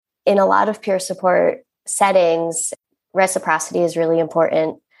in a lot of peer support settings, reciprocity is really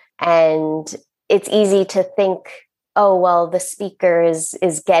important. And it's easy to think, oh, well, the speaker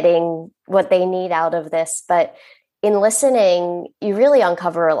is getting what they need out of this. But in listening, you really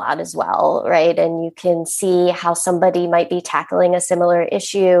uncover a lot as well, right? And you can see how somebody might be tackling a similar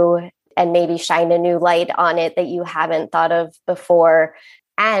issue and maybe shine a new light on it that you haven't thought of before.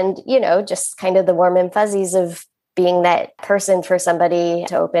 And, just kind of the warm and fuzzies of being that person for somebody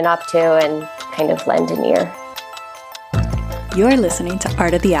to open up to and kind of lend an ear. You're listening to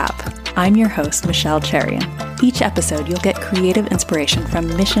Art of the App. I'm your host, Michelle Cherian. Each episode, you'll get creative inspiration from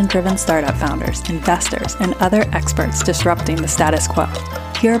mission-driven startup founders, investors, and other experts disrupting the status quo.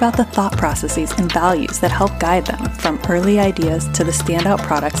 Hear about the thought processes and values that help guide them from early ideas to the standout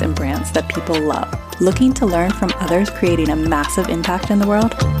products and brands that people love. Looking to learn from others creating a massive impact in the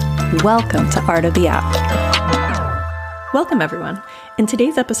world? Welcome to Art of the App. Welcome, everyone. In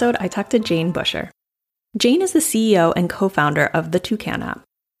today's episode, I talked to Jane Busher. Jane is the CEO and co-founder of the Toucan app.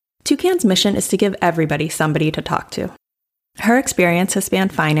 Toucan's mission is to give everybody somebody to talk to. Her experience has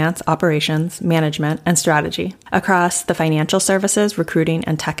spanned finance, operations, management, and strategy across the financial services, recruiting,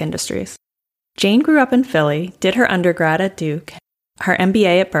 and tech industries. Jane grew up in Philly, did her undergrad at Duke, her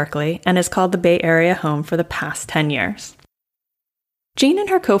MBA at Berkeley, and has called the Bay Area home for the past 10 years. Jane and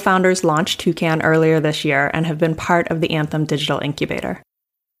her co-founders launched Toucan earlier this year and have been part of the Anthem Digital Incubator.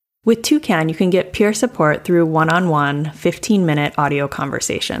 With Toucan, you can get peer support through one-on-one 15-minute audio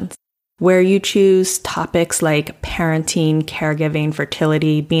conversations, where you choose topics like parenting, caregiving,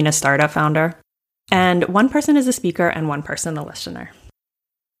 fertility, being a startup founder. And one person is a speaker and one person a listener.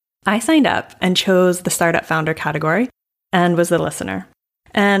 I signed up and chose the startup founder category and was the listener.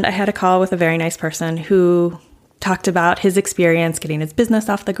 And I had a call with a very nice person who talked about his experience getting his business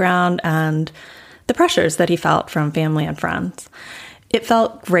off the ground and the pressures that he felt from family and friends. It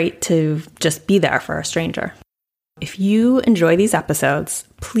felt great to just be there for a stranger. If you enjoy these episodes,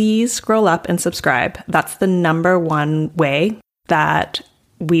 please scroll up and subscribe. That's the number one way that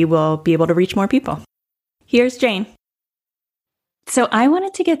we will be able to reach more people. Here's Jane. So I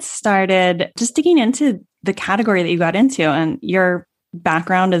wanted to get started just digging into the category that you got into, and your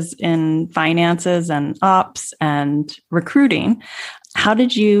background is in finances and ops and recruiting. How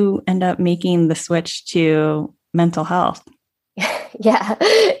did you end up making the switch to mental health? Yeah,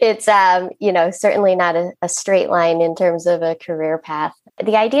 it's, certainly not a straight line in terms of a career path.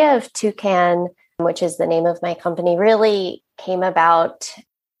 The idea of Toucan, which is the name of my company, really came about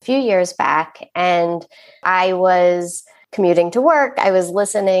a few years back. And I was commuting to work. I was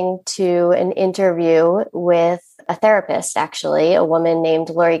listening to an interview with a therapist, actually, a woman named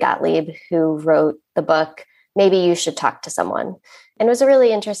Lori Gottlieb, who wrote the book, Maybe You Should Talk to Someone. And it was a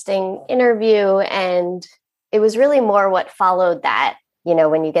really interesting interview. And it was really more what followed that,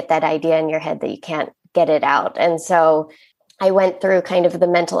 when you get that idea in your head that you can't get it out. And so I went through kind of the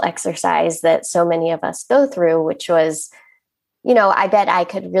mental exercise that so many of us go through, which was, I bet I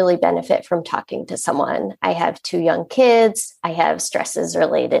could really benefit from talking to someone. I have 2 young kids. I have stresses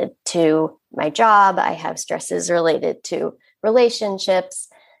related to my job. I have stresses related to relationships.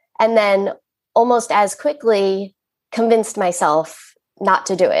 And then almost as quickly convinced myself not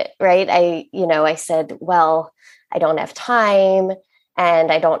to do it, right? I said, well, I don't have time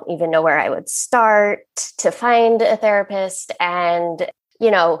and I don't even know where I would start to find a therapist. And,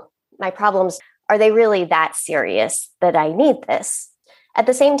 my problems, are they really that serious that I need this? At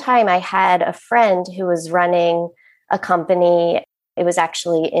the same time, I had a friend who was running a company. It was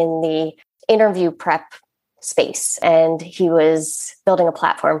actually in the interview prep space, and he was building a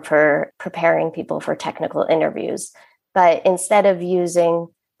platform for preparing people for technical interviews. But instead of using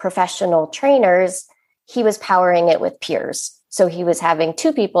professional trainers, he was powering it with peers. So he was having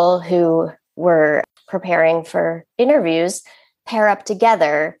 2 people who were preparing for interviews pair up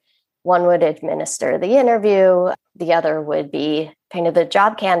together. One would administer the interview, the other would be kind of the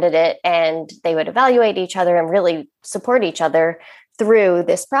job candidate, and they would evaluate each other and really support each other through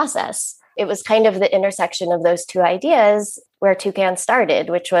this process. It was kind of the intersection of those 2 ideas where Toucan started,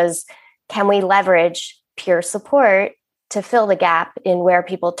 which was, can we leverage peer support to fill the gap in where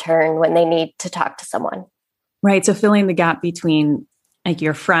people turn when they need to talk to someone? Right. So filling the gap between like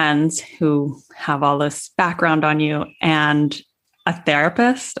your friends who have all this background on you and a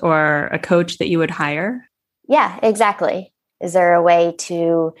therapist or a coach that you would hire? Yeah, exactly. Is there a way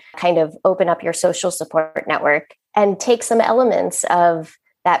to kind of open up your social support network and take some elements of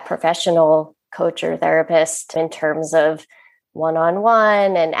that professional coach or therapist in terms of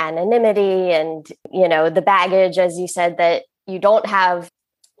one-on-one and anonymity and, the baggage, as you said, that you don't have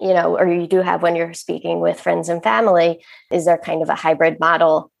or you do have when you're speaking with friends and family, is there kind of a hybrid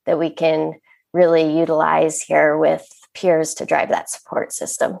model that we can really utilize here with peers to drive that support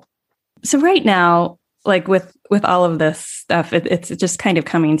system? So right now, like with all of this stuff, it's just kind of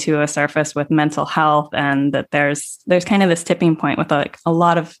coming to a surface with mental health, and that there's kind of this tipping point with like a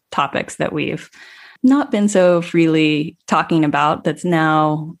lot of topics that we've not been so freely talking about that's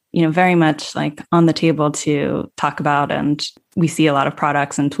now, very much like on the table to talk about. And we see a lot of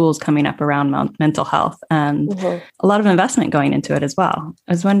products and tools coming up around mental health, and a lot of investment going into it as well.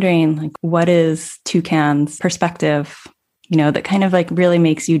 I was wondering, like, what is Toucan's perspective, that kind of like really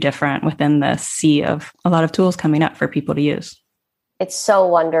makes you different within this sea of a lot of tools coming up for people to use? It's so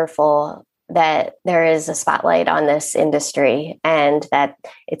wonderful that there is a spotlight on this industry and that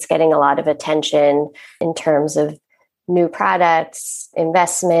it's getting a lot of attention in terms of new products,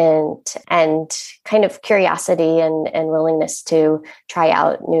 investment, and kind of curiosity and willingness to try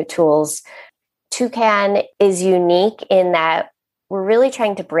out new tools. Toucan is unique in that we're really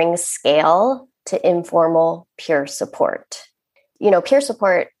trying to bring scale to informal peer support. Peer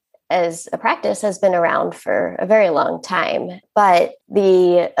support as a practice has been around for a very long time, but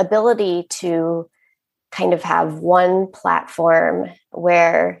the ability to kind of have one platform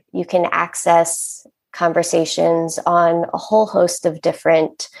where you can access conversations on a whole host of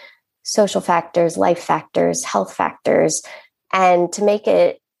different social factors, life factors, health factors, and to make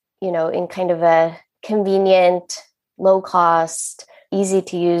it, in kind of a convenient, low cost, easy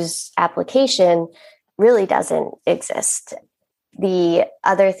to use application really doesn't exist. The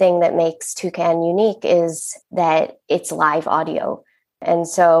other thing that makes Toucan unique is that it's live audio. And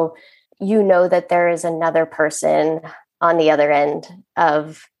so that there is another person on the other end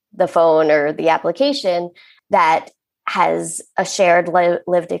of the phone or the application that has a shared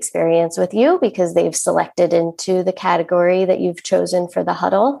lived experience with you because they've selected into the category that you've chosen for the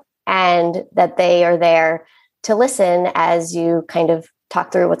huddle, and that they are there to listen as you kind of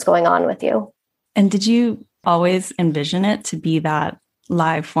talk through what's going on with you. And did you always envision it to be that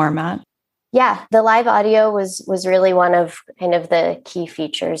live format? Yeah, the live audio was really one of kind of the key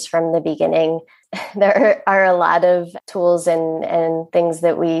features from the beginning. There are a lot of tools and things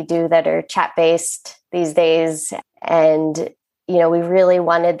that we do that are chat-based these days. And, we really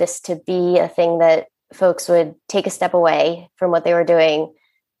wanted this to be a thing that folks would take a step away from what they were doing,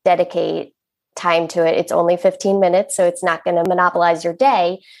 dedicate time to it. It's only 15 minutes, so it's not going to monopolize your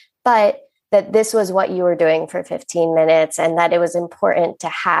day, but that this was what you were doing for 15 minutes and that it was important to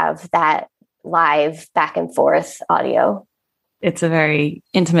have that live back and forth audio. It's a very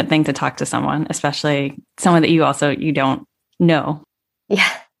intimate thing to talk to someone, especially someone that you don't know. Yeah,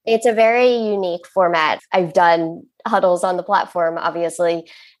 it's a very unique format. I've done huddles on the platform, obviously,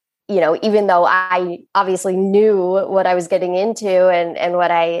 even though I obviously knew what I was getting into and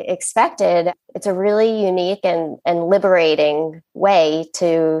what I expected, it's a really unique and liberating way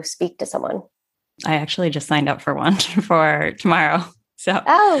to speak to someone. I actually just signed up for one for tomorrow. So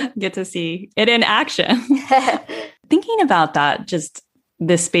get to see it in action. Thinking about that, just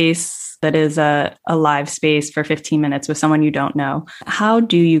this space that is a live space for 15 minutes with someone you don't know, how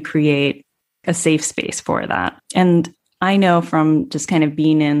do you create a safe space for that? And I know from just kind of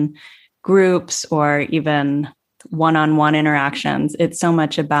being in groups or even one-on-one interactions, it's so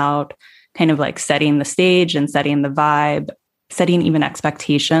much about kind of like setting the stage and setting the vibe, setting even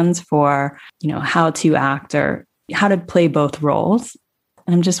expectations for, how to act or how to play both roles.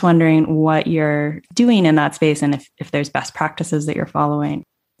 And I'm just wondering what you're doing in that space and if there's best practices that you're following.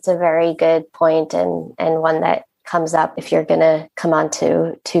 It's a very good point and one that comes up if you're going to come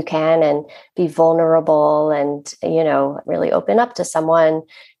onto Toucan and be vulnerable and, really open up to someone.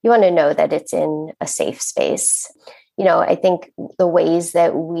 You want to know that it's in a safe space. I think the ways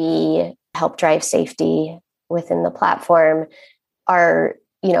that we help drive safety within the platform are,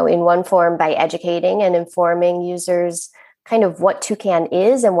 in one form by educating and informing users kind of what Toucan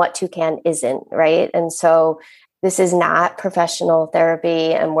is and what Toucan isn't, right? And so this is not professional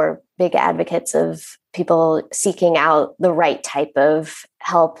therapy, and we're big advocates of people seeking out the right type of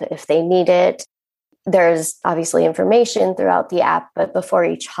help if they need it. There's obviously information throughout the app, but before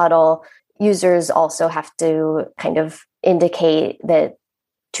each huddle, users also have to kind of indicate that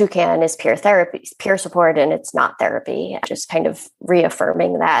Toucan is peer therapy, peer support, and it's not therapy, just kind of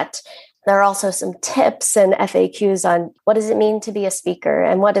reaffirming that. There are also some tips and FAQs on what does it mean to be a speaker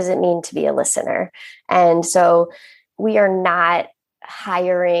and what does it mean to be a listener. And so we are not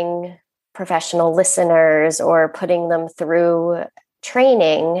hiring professional listeners or putting them through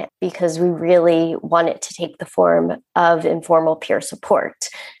training because we really want it to take the form of informal peer support.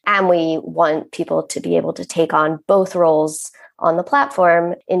 And we want people to be able to take on both roles on the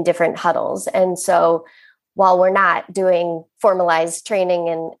platform in different huddles. And so while we're not doing formalized training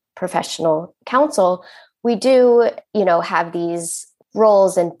and professional counsel, we do, have these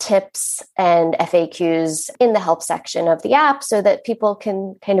roles and tips and FAQs in the help section of the app so that people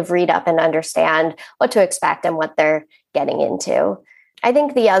can kind of read up and understand what to expect and what they're getting into. I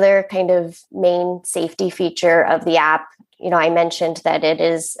think the other kind of main safety feature of the app, I mentioned that it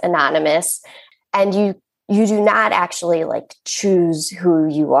is anonymous, and you do not actually choose who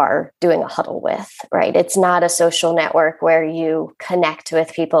you are doing a huddle with, right? It's not a social network where you connect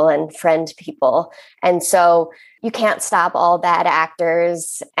with people and friend people. And so you can't stop all bad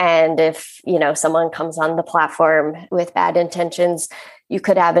actors. And if, someone comes on the platform with bad intentions, you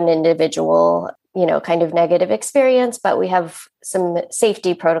could have an individual, kind of negative experience, but we have some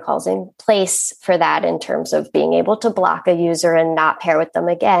safety protocols in place for that in terms of being able to block a user and not pair with them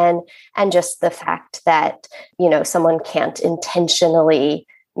again. And just the fact that, someone can't intentionally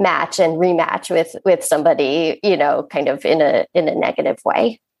match and rematch with somebody, kind of in a negative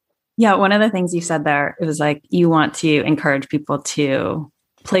way. Yeah. One of the things you said there, it was like, you want to encourage people to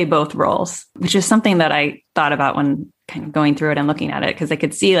play both roles, which is something that I thought about when kind of going through it and looking at it, because I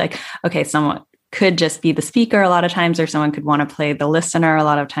could see okay, someone could just be the speaker a lot of times, or someone could want to play the listener a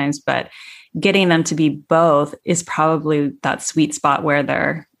lot of times, but getting them to be both is probably that sweet spot where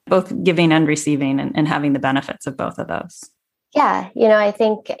they're both giving and receiving and having the benefits of both of those. Yeah. I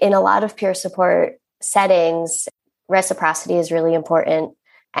think in a lot of peer support settings, reciprocity is really important.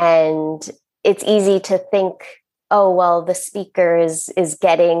 And it's easy to think, oh, well, the speaker is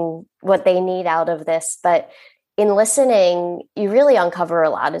getting what they need out of this. But in listening, you really uncover a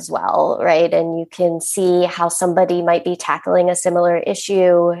lot as well, right? And you can see how somebody might be tackling a similar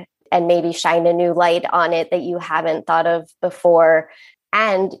issue and maybe shine a new light on it that you haven't thought of before.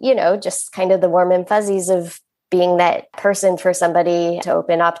 And, just kind of the warm and fuzzies of being that person for somebody to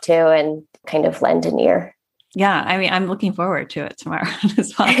open up to and kind of lend an ear. Yeah. I mean, I'm looking forward to it tomorrow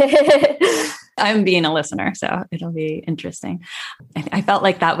as well. I'm being a listener, so it'll be interesting. I felt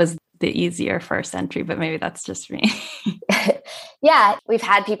like that was the easier first entry, but maybe that's just me. Yeah. We've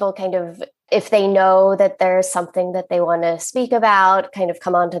had people kind of, if they know that there's something that they want to speak about, kind of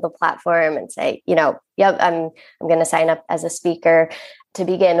come onto the platform and say, yep, I'm going to sign up as a speaker to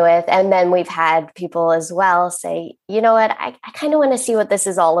begin with. And then we've had people as well say, you know what, I kind of want to see what this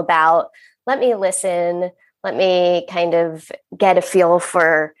is all about. Let me listen. Let me kind of get a feel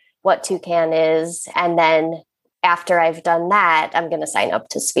for what Toucan is. And then after I've done that, I'm going to sign up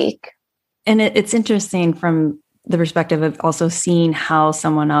to speak. And it's interesting from the perspective of also seeing how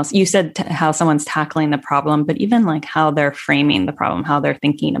someone else, you said how someone's tackling the problem, but even how they're framing the problem, how they're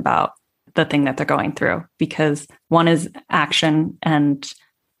thinking about the thing that they're going through, because one is action and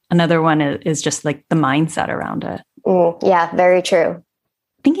another one is just the mindset around it. Yeah, very true.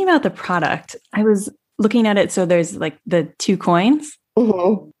 Thinking about the product, I was looking at it. So there's the 2 coins.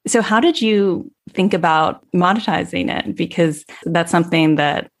 Mm-hmm. So how did you think about monetizing it? Because that's something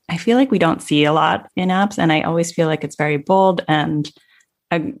that I feel like we don't see a lot in apps. And I always feel like it's very bold and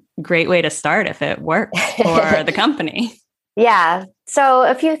a great way to start if it works for the company. Yeah. So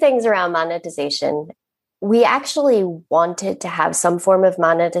a few things around monetization. We actually wanted to have some form of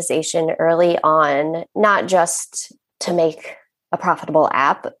monetization early on, not just to make a profitable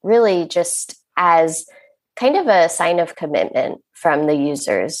app, really just as kind of a sign of commitment from the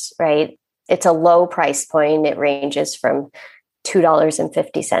users, right? It's a low price point. It ranges from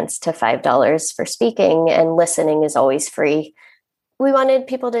 $2.50 to $5 for speaking, and listening is always free. We wanted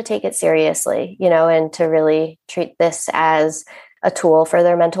people to take it seriously, and to really treat this as a tool for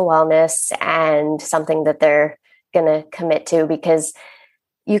their mental wellness and something that they're going to commit to, because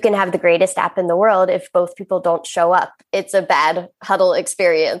you can have the greatest app in the world if both people don't show up. It's a bad huddle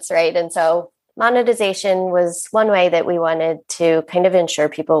experience, right? And so monetization was one way that we wanted to kind of ensure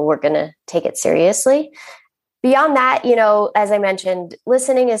people were going to take it seriously. Beyond that, as I mentioned,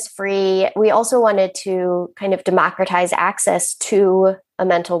 listening is free. We also wanted to kind of democratize access to a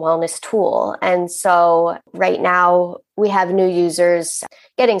mental wellness tool. And so right now we have new users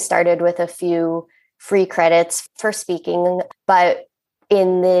getting started with a few free credits for speaking. But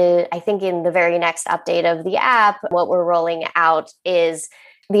I think in the very next update of the app, what we're rolling out is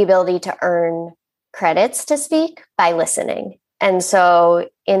the ability to earn credits to speak by listening. And so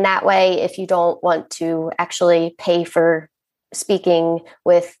in that way, if you don't want to actually pay for speaking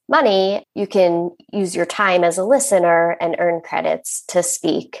with money, you can use your time as a listener and earn credits to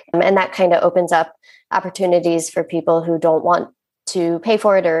speak. And that kind of opens up opportunities for people who don't want to pay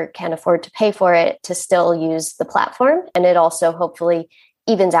for it or can't afford to pay for it to still use the platform. And it also hopefully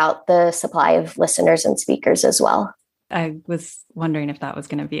evens out the supply of listeners and speakers as well. I was wondering if that was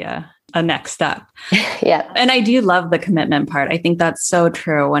going to be a next step. Yeah. And I do love the commitment part. I think that's so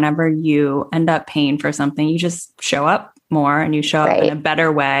true. Whenever you end up paying for something, you just show up more and you show up in a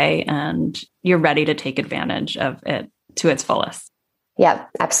better way and you're ready to take advantage of it to its fullest. Yeah,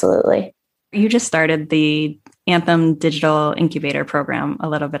 absolutely. You just started the Anthem Digital Incubator program a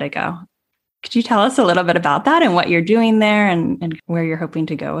little bit ago. Could you tell us a little bit about that and what you're doing there and where you're hoping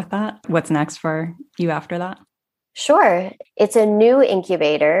to go with that? What's next for you after that? Sure. It's a new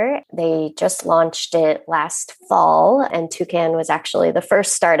incubator. They just launched it last fall, and Toucan was actually the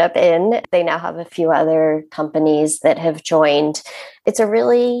first startup in. They now have a few other companies that have joined. It's a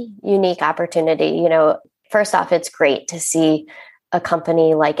really unique opportunity. First off, it's great to see a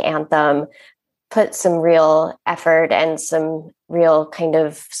company like Anthem put some real effort and some real kind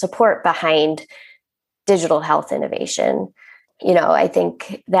of support behind digital health innovation. I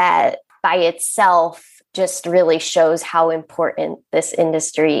think that by itself just really shows how important this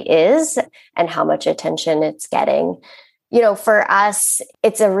industry is and how much attention it's getting. For us,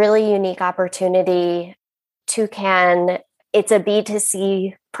 it's a really unique opportunity. Toucan, it's a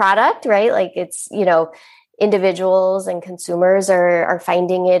B2C product, right? Like it's, individuals and consumers are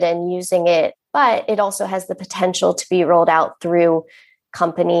finding it and using it, but it also has the potential to be rolled out through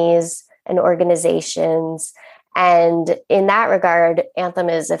companies and organizations. And in that regard, Anthem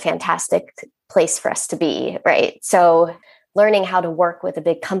is a fantastic place for us to be, right? So learning how to work with a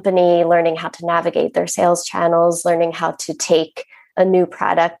big company, learning how to navigate their sales channels, learning how to take a new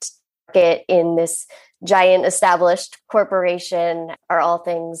product, get in this giant established corporation are all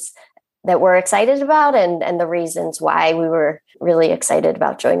things that we're excited about and the reasons why we were really excited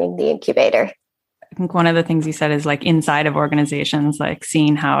about joining the incubator. I think one of the things you said is like inside of organizations, like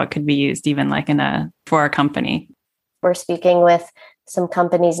seeing how it could be used even like for a company. We're speaking with some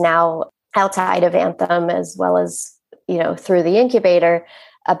companies now outside of Anthem as well as, through the incubator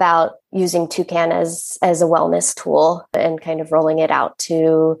about using Toucan as a wellness tool and kind of rolling it out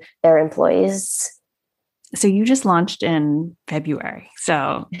to their employees. So you just launched in February,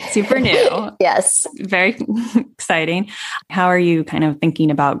 so super new. Yes. Very exciting. How are you kind of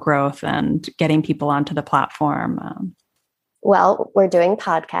thinking about growth and getting people onto the platform? Well, we're doing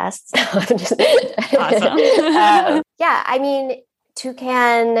podcasts. Awesome.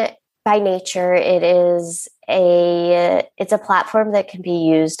 Toucan by nature, it's a platform that can be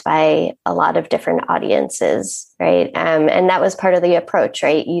used by a lot of different audiences, right? And that was part of the approach,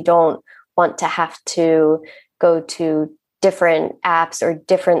 right? You don't want to have to go to different apps or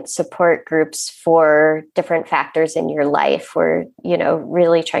different support groups for different factors in your life. We're,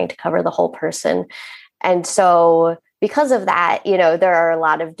 really trying to cover the whole person. And so because of that, there are a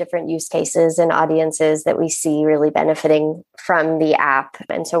lot of different use cases and audiences that we see really benefiting from the app.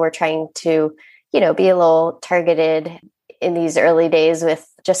 And so we're trying to, be a little targeted in these early days with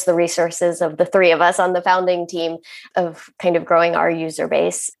just the resources of the three of us on the founding team of kind of growing our user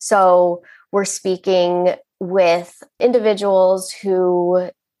base. So we're speaking with individuals who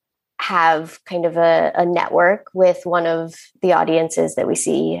have kind of a network with one of the audiences that we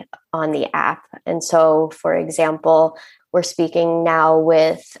see on the app. And so, for example, we're speaking now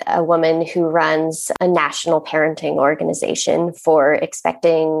with a woman who runs a national parenting organization for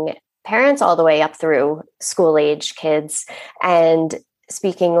expecting parents all the way up through school-age kids, and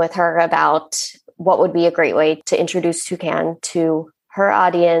speaking with her about what would be a great way to introduce Toucan to her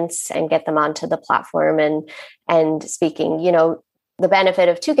audience and get them onto the platform and speaking, the benefit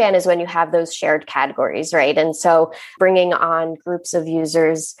of Toucan is when you have those shared categories, right? And so bringing on groups of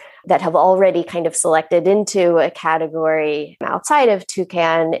users that have already kind of selected into a category outside of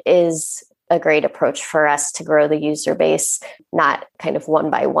Toucan is a great approach for us to grow the user base, not kind of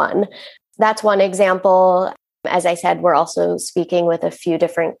one by one. That's one example. As I said, we're also speaking with a few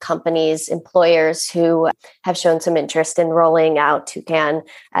different companies, employers who have shown some interest in rolling out Toucan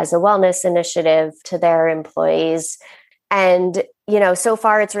as a wellness initiative to their employees. And, so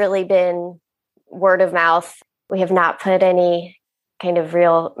far it's really been word of mouth. We have not put any kind of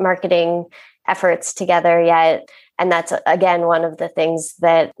real marketing efforts together yet. And that's, again, one of the things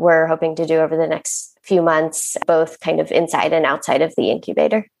that we're hoping to do over the next few months, both kind of inside and outside of the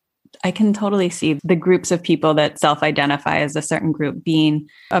incubator. I can totally see the groups of people that self-identify as a certain group being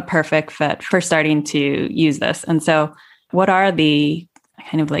a perfect fit for starting to use this. And so what are the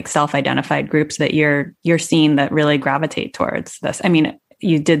kind of like self-identified groups that you're seeing that really gravitate towards this? I mean,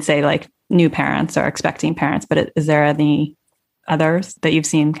 you did say like new parents or expecting parents, but is there any others that you've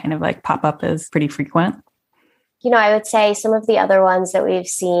seen kind of like pop up as pretty frequent? I would say some of the other ones that we've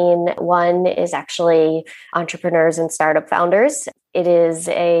seen, one is actually entrepreneurs and startup founders. It is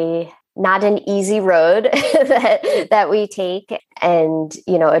a not an easy road that we take. And,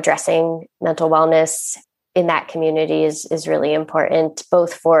 addressing mental wellness in that community is really important,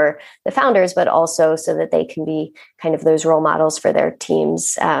 both for the founders, but also so that they can be kind of those role models for their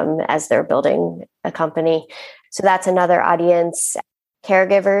teams as they're building a company. So that's another audience.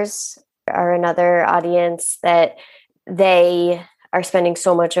 Caregivers are another audience that they are spending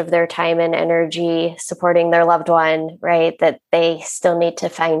so much of their time and energy supporting their loved one, right? That they still need to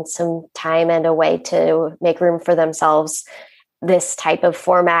find some time and a way to make room for themselves. This type of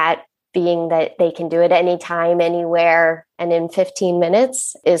format, being that they can do it anytime, anywhere, and in 15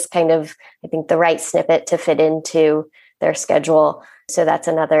 minutes is kind of, I think, the right snippet to fit into their schedule. So that's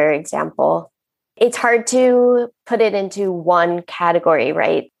another example. It's hard to put it into one category,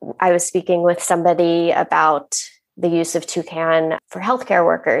 right? I was speaking with somebody about the use of Toucan for healthcare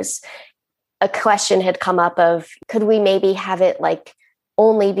workers. A question had come up of, could we maybe have it like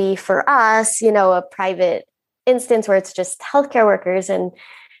only be for us, a private instance where it's just healthcare workers? And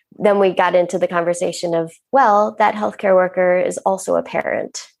then we got into the conversation of, well, that healthcare worker is also a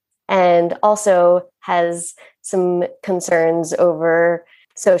parent and also has some concerns over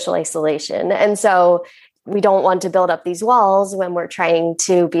social isolation. And so we don't want to build up these walls when we're trying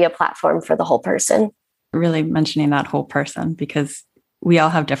to be a platform for the whole person. Really mentioning that whole person, because we all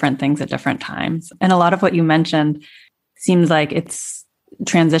have different things at different times. And a lot of what you mentioned seems like it's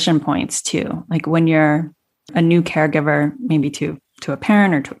transition points too. Like when you're a new caregiver, maybe to a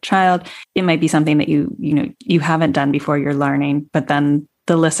parent or to a child, it might be something that you haven't done before, you're learning, but then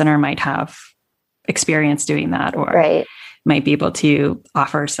the listener might have experience doing that, or right. might be able to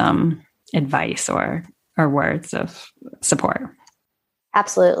offer some advice or words of support.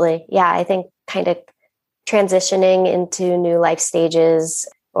 Absolutely. Yeah, I think kind of transitioning into new life stages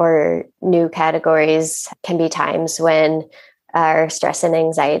or new categories can be times when our stress and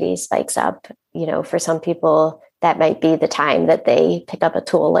anxiety spikes up. For some people, that might be the time that they pick up a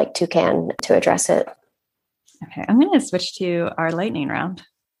tool like Toucan to address it. Okay, I'm going to switch to our lightning round.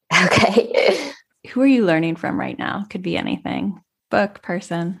 Okay. Who are you learning from right now? Could be anything. Book,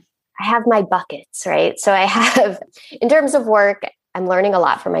 person. I have my buckets, right? So I have, in terms of work, I'm learning a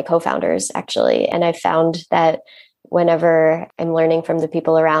lot from my co-founders, actually. And I found that whenever I'm learning from the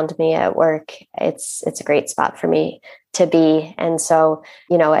people around me at work, it's a great spot for me to be. And so,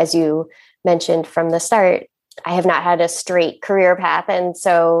 as you mentioned from the start, I have not had a straight career path. And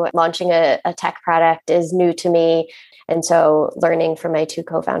so launching a tech product is new to me. And so learning from my two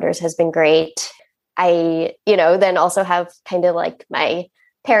co-founders has been great. I, then also have kind of like my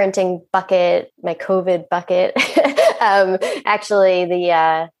parenting bucket, my COVID bucket. Actually,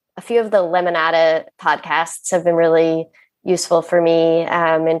 a few of the Lemonada podcasts have been really useful for me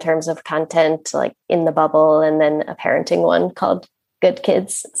in terms of content, like In the Bubble, and then a parenting one called Good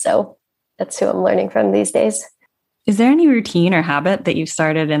Kids. So that's who I'm learning from these days. Is there any routine or habit that you've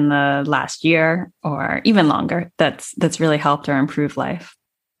started in the last year or even longer that's really helped or improved life?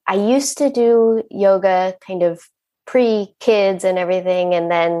 I used to do yoga kind of pre-kids and everything,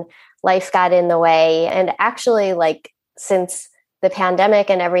 and then life got in the way. And actually, like, since the pandemic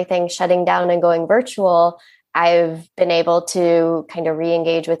and everything shutting down and going virtual, I've been able to kind of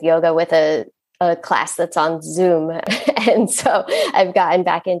re-engage with yoga with a class that's on Zoom. And so I've gotten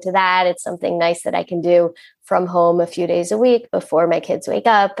back into that. It's something nice that I can do from home a few days a week before my kids wake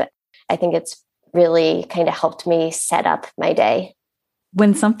up. I think it's really kind of helped me set up my day.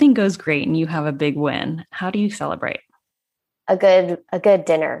 When something goes great and you have a big win, how do you celebrate? A good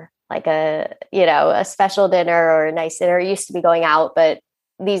dinner, like a special dinner or a nice dinner. It used to be going out, but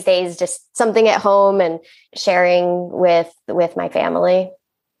these days just something at home and sharing with my family.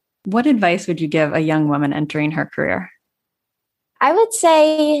 What advice would you give a young woman entering her career? I would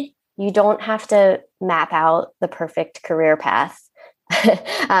say you don't have to map out the perfect career path.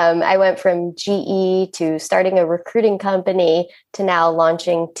 I went from GE to starting a recruiting company to now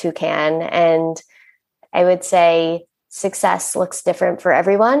launching Toucan. And I would say success looks different for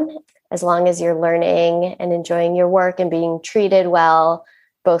everyone, as long as you're learning and enjoying your work and being treated well,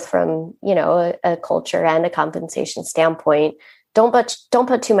 both from, a culture and a compensation standpoint. Don't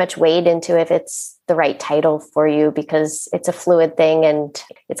put too much weight into if it's the right title for you, because it's a fluid thing and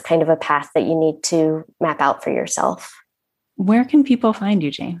it's kind of a path that you need to map out for yourself. Where can people find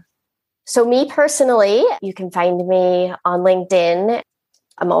you, Jane? So me personally, you can find me on LinkedIn.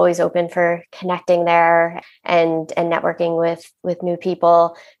 I'm always open for connecting there and networking with new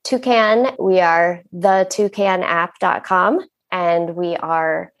people. Toucan, we are thetoucanapp.com, and we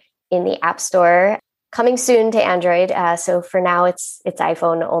are in the App Store, coming soon to Android. So for now, it's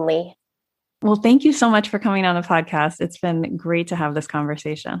iPhone only. Well, thank you so much for coming on the podcast. It's been great to have this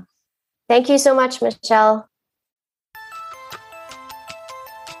conversation. Thank you so much, Michelle.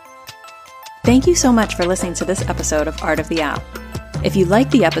 Thank you so much for listening to this episode of Art of the App. If you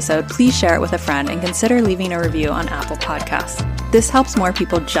liked the episode, please share it with a friend and consider leaving a review on Apple Podcasts. This helps more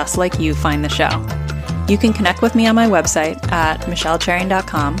people just like you find the show. You can connect with me on my website at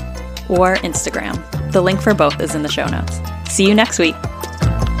michellecherrion.com or Instagram. The link for both is in the show notes. See you next week.